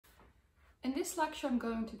In this lecture I'm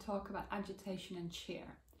going to talk about agitation and shear.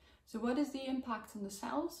 So what is the impact on the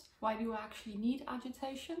cells? Why do you actually need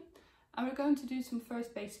agitation? And we're going to do some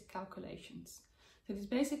first basic calculations. So these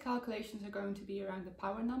basic calculations are going to be around the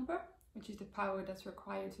power number, which is the power that's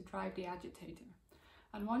required to drive the agitator.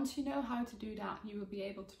 And once you know how to do that, you will be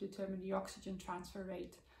able to determine the oxygen transfer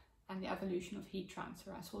rate and the evolution of heat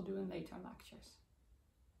transfer, as we'll do in later lectures.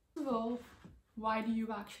 First of all, why do you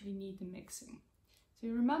actually need the mixing? So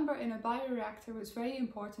you remember, in a bioreactor it's very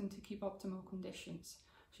important to keep optimal conditions.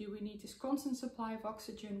 So we need this constant supply of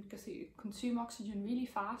oxygen because they consume oxygen really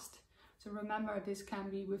fast. So remember, this can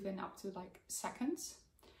be within up to like seconds.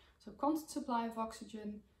 So constant supply of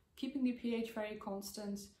oxygen, keeping the pH very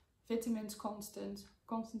constant, vitamins constant,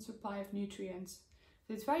 constant supply of nutrients.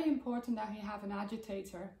 So it's very important that we have an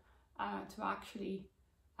agitator to actually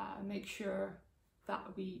make sure that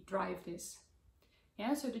we drive this.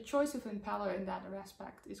 Yeah, so the choice of impeller in that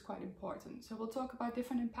respect is quite important. So we'll talk about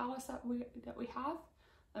different impellers that we have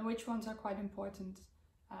and which ones are quite important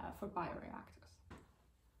for bioreactors.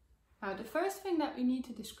 Now, the first thing that we need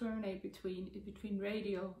to discriminate between is between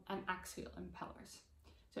radial and axial impellers.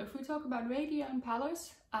 So if we talk about radial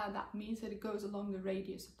impellers, that means that it goes along the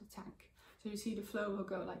radius of the tank. So you see the flow will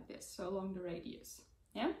go like this, so along the radius.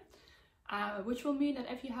 Yeah, which will mean that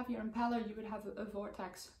if you have your impeller, you would have a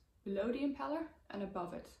vortex below the impeller and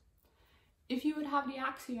above it. If you would have the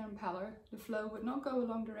axial impeller, the flow would not go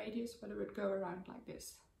along the radius, but it would go around like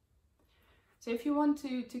this. So if you want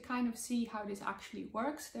to kind of see how this actually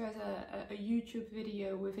works, there's a YouTube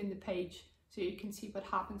video within the page, so you can see what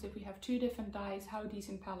happens if we have two different dyes, how these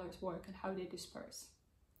impellers work and how they disperse.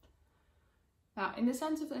 Now, in the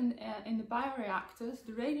sense of in the bioreactors,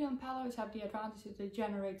 the radial impellers have the advantage that they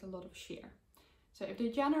generate a lot of shear. So if they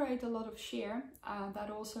generate a lot of shear,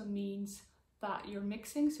 that also means that you're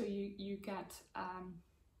mixing, so you get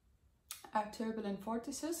turbulent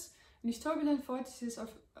vortices. And these turbulent vortices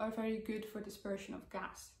are very good for dispersion of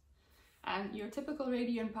gas. And your typical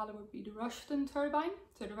radial impeller would be the Rushton turbine.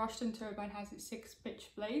 So the Rushton turbine has its 6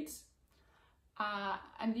 pitch blades.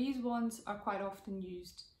 And these ones are quite often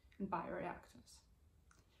used in bioreactors.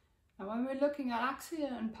 Now, when we're looking at axial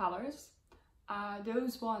impellers,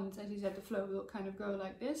 those ones, as you said, the flow will kind of go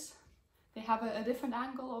like this. They have a different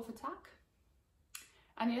angle of attack.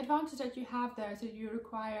 And the advantage that you have there is that you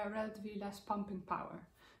require relatively less pumping power.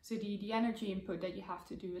 So the energy input that you have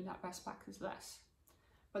to do in that respect is less.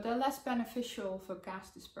 But they're less beneficial for gas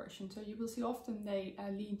dispersion. So you will see often they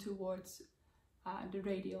lean towards the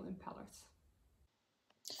radial impellers.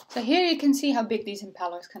 So here you can see how big these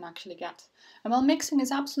impellers can actually get. And while mixing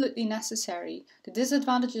is absolutely necessary, the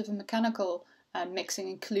disadvantages of a mechanical mixing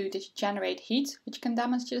include that you generate heat, which can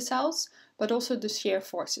damage the cells, but also the shear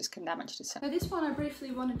forces can damage the cells. Now, this one I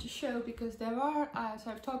briefly wanted to show because there are,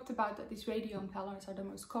 so I've talked about that these radial impellers are the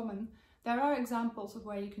most common. There are examples of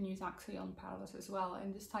where you can use axial impellers as well,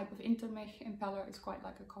 and this type of intermech impeller is quite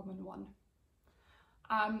like a common one.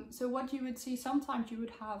 So what you would see, sometimes you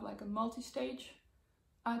would have like a multi-stage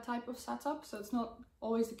type of setup, so it's not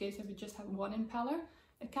always the case that we just have one impeller.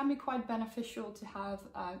 It can be quite beneficial to have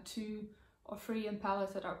 2 or 3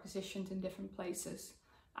 impellers that are positioned in different places,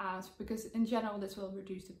 because in general this will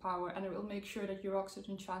reduce the power and it will make sure that your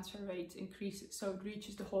oxygen transfer rate increases, so it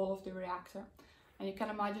reaches the whole of the reactor. And you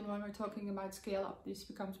can imagine when we're talking about scale up, this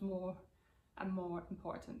becomes more and more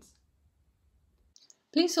important.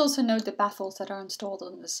 Please also note the baffles that are installed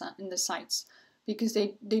in the sites, because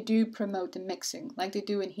they do promote the mixing, like they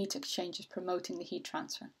do in heat exchangers, promoting the heat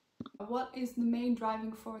transfer. What is the main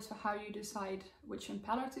driving force for how you decide which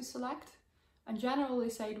impeller to select? And generally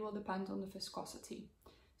they say it will depend on the viscosity.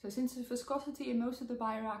 So since the viscosity in most of the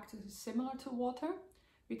bioreactors is similar to water,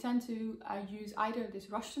 we tend to use either this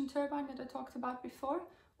Rushton turbine that I talked about before,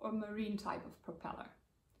 or marine type of propeller.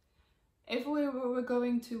 If we were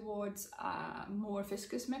going towards more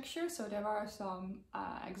viscous mixture, so there are some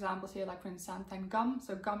examples here, like for instance xanthan gum.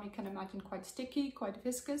 So gum, you can imagine, quite sticky, quite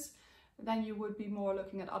viscous. Then you would be more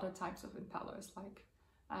looking at other types of impellers, like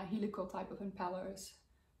helical type of impellers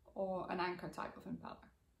or an anchor type of impeller.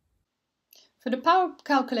 For the power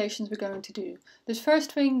calculations we're going to do, the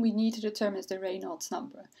first thing we need to determine is the Reynolds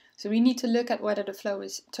number. So we need to look at whether the flow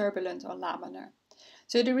is turbulent or laminar.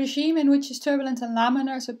 So the regime in which is turbulent and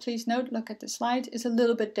laminar, so please note, look at the slide, is a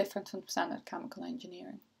little bit different from standard chemical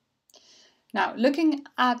engineering. Now, looking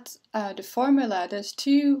at the formula, there's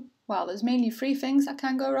mainly 3 things that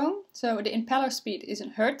can go wrong. So the impeller speed is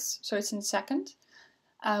in hertz, so it's in second.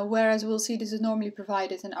 Whereas we'll see this is normally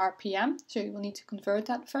provided in RPM, so you will need to convert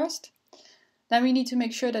that first. Then we need to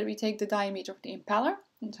make sure that we take the diameter of the impeller,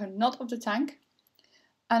 and so not of the tank.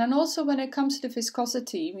 And then also when it comes to the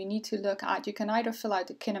viscosity, we need to look at, you can either fill out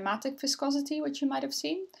the kinematic viscosity, which you might have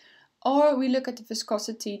seen, or we look at the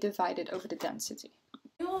viscosity divided over the density.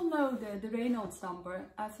 You all know the Reynolds number.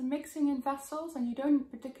 For mixing in vessels, and you don't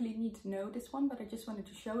particularly need to know this one, but I just wanted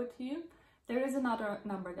to show it to you. There is another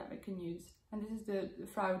number that we can use, and this is the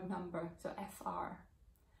Froude number, so FR.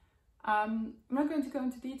 I'm not going to go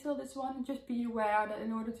into detail this one, just be aware that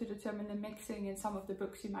in order to determine the mixing in some of the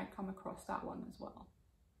books, you might come across that one as well.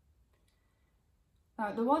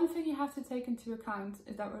 Now, the one thing you have to take into account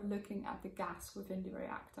is that we're looking at the gas within the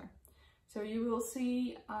reactor. So you will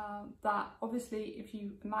see that obviously if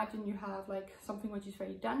you imagine you have like something which is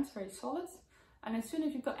very dense, very solid, and as soon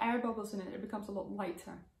as you've got air bubbles in it, it becomes a lot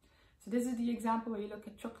lighter. So this is the example where you look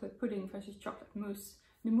at chocolate pudding versus chocolate mousse.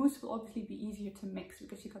 The mousse will obviously be easier to mix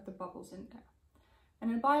because you've got the bubbles in there. And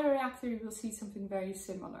in a bioreactor, you will see something very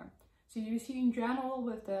similar. So you see in general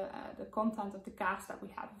with the content of the gas that we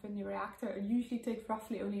have within the reactor, it usually takes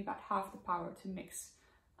roughly only about half the power to mix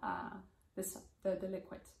the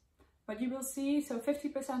liquid. But you will see, so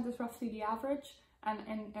 50% is roughly the average,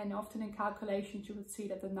 and often in calculations you would see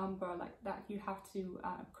that the number like that you have to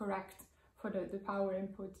correct for the power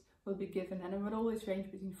input will be given, and it would always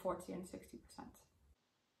range between 40 and 60%.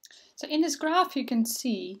 So in this graph you can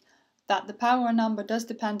see that the power number does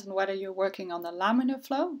depend on whether you're working on a laminar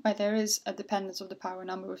flow, where there is a dependence of the power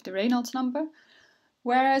number with the Reynolds number,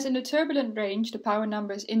 whereas in the turbulent range the power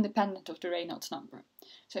number is independent of the Reynolds number.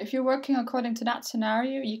 So if you're working according to that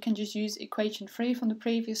scenario, you can just use equation 3 from the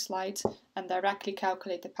previous slide and directly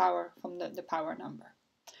calculate the power from the power number.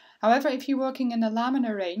 However, if you're working in the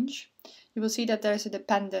laminar range, you will see that there's a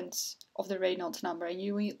dependence of the Reynolds number, and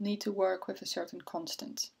you will need to work with a certain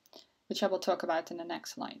constant, which I will talk about in the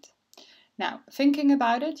next slide. Now, thinking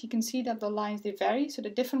about it, you can see that the lines, they vary, so the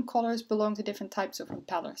different colors belong to different types of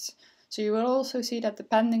impellers. So you will also see that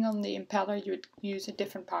depending on the impeller, you would use a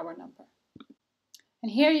different power number.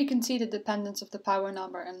 And here you can see the dependence of the power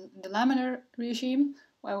number in the laminar regime,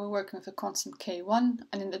 where we're working with a constant K1,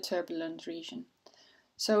 and in the turbulent region.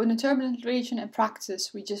 So in the turbulent region, in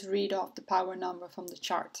practice, we just read off the power number from the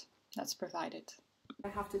chart that's provided. I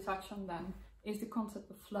have to touch on then is the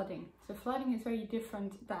concept of flooding. So flooding is very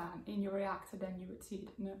different than in your reactor than you would see it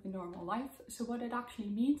in normal life. So what it actually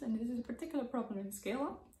means, and this is a particular problem in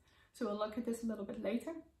scale-up, so we'll look at this a little bit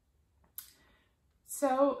later.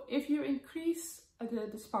 So if you increase the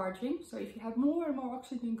disparaging, so if you have more and more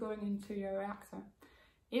oxygen going into your reactor,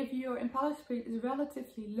 if your impeller speed is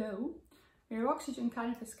relatively low, your oxygen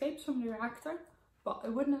kind of escapes from the reactor, but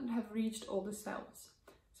it wouldn't have reached all the cells.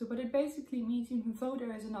 So what it basically means, even though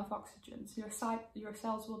there is enough oxygen, so your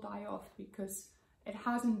cells will die off because it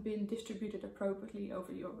hasn't been distributed appropriately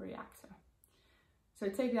over your reactor. So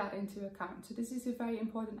take that into account. So this is a very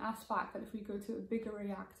important aspect, that if we go to a bigger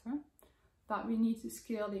reactor, that we need to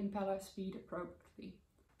scale the impeller speed appropriately.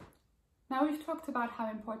 Now we've talked about how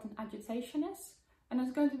important agitation is, and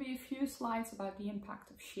there's going to be a few slides about the impact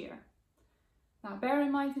of shear. Now bear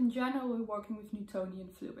in mind, in general, we're working with Newtonian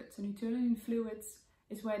fluids. So Newtonian fluids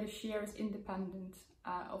is where the shear is independent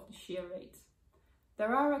of the shear rate.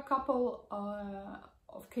 There are a couple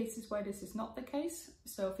of cases where this is not the case.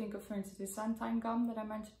 So think of, for instance, the xanthine gum that I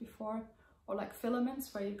mentioned before, or like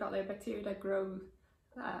filaments, where you've got like bacteria that grow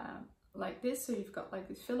like this. So you've got like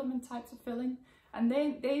these filament types of filling, and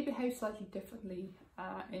they behave slightly differently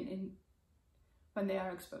when they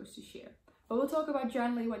are exposed to shear. But we'll talk about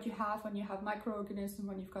generally what you have when you have microorganisms,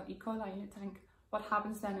 when you've got E. coli in your tank, what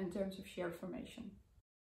happens then in terms of shear formation.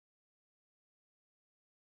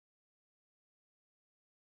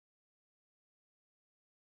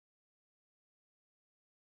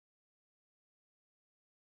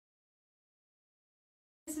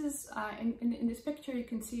 This is, in this picture, you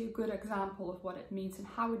can see a good example of what it means and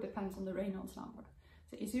how it depends on the Reynolds number.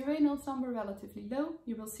 So is your Reynolds number relatively low,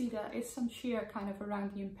 you will see there is some shear kind of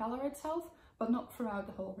around the impeller itself, but not throughout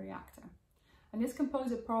the whole reactor. And this can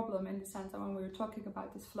pose a problem in the sense that when we were talking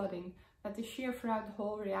about this flooding, that the shear throughout the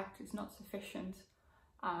whole reactor is not sufficient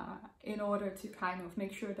in order to kind of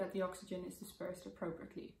make sure that the oxygen is dispersed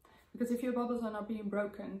appropriately. Because if your bubbles are not being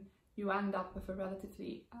broken, you end up with a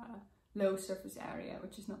relatively low surface area,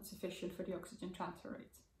 which is not sufficient for the oxygen transfer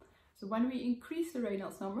rate. So when we increase the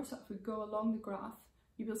Reynolds number, so if we go along the graph,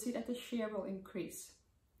 you will see that the shear will increase.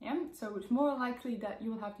 Yeah? So it's more likely that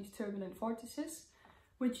you will have these turbulent vortices,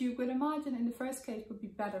 which you would imagine in the first case would be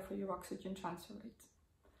better for your oxygen transfer rate.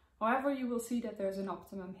 However, you will see that there's an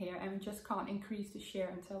optimum here, and we just can't increase the shear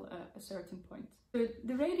until a certain point. So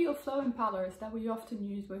the radial flow impellers that we often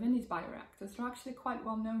use within these bioreactors are actually quite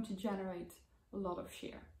well known to generate a lot of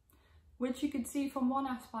shear. which you could see from one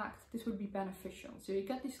aspect, this would be beneficial. So you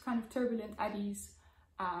get these kind of turbulent eddies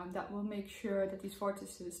that will make sure that these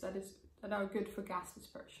vortices that are good for gas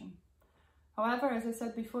dispersion. However, as I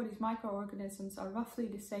said before, these microorganisms are roughly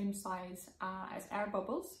the same size as air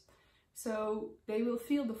bubbles. So they will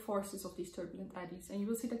feel the forces of these turbulent eddies, and you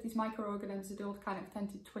will see that these microorganisms, they all kind of tend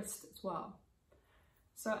to twist as well.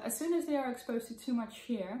 So as soon as they are exposed to too much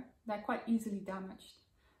shear, they're quite easily damaged.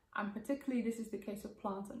 And particularly this is the case of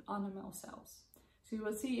plant and animal cells. So you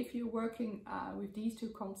will see if you're working with these two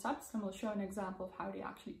concepts, and we'll show an example of how they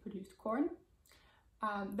actually produced corn.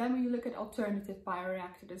 Then we look at alternative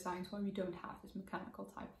bioreactor designs when we don't have this mechanical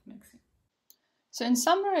type of mixing. So in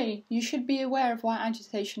summary, you should be aware of why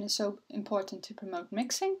agitation is so important to promote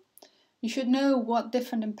mixing. You should know what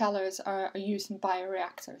different impellers are used in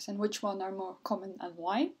bioreactors and which one are more common and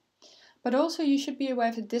why. But also you should be aware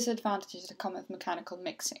of the disadvantages that come with mechanical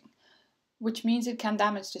mixing, which means it can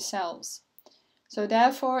damage the cells. So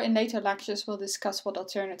therefore, in later lectures, we'll discuss what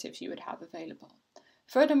alternatives you would have available.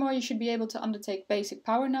 Furthermore, you should be able to undertake basic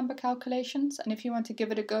power number calculations, and if you want to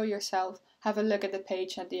give it a go yourself, have a look at the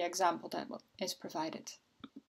page and the example that is provided.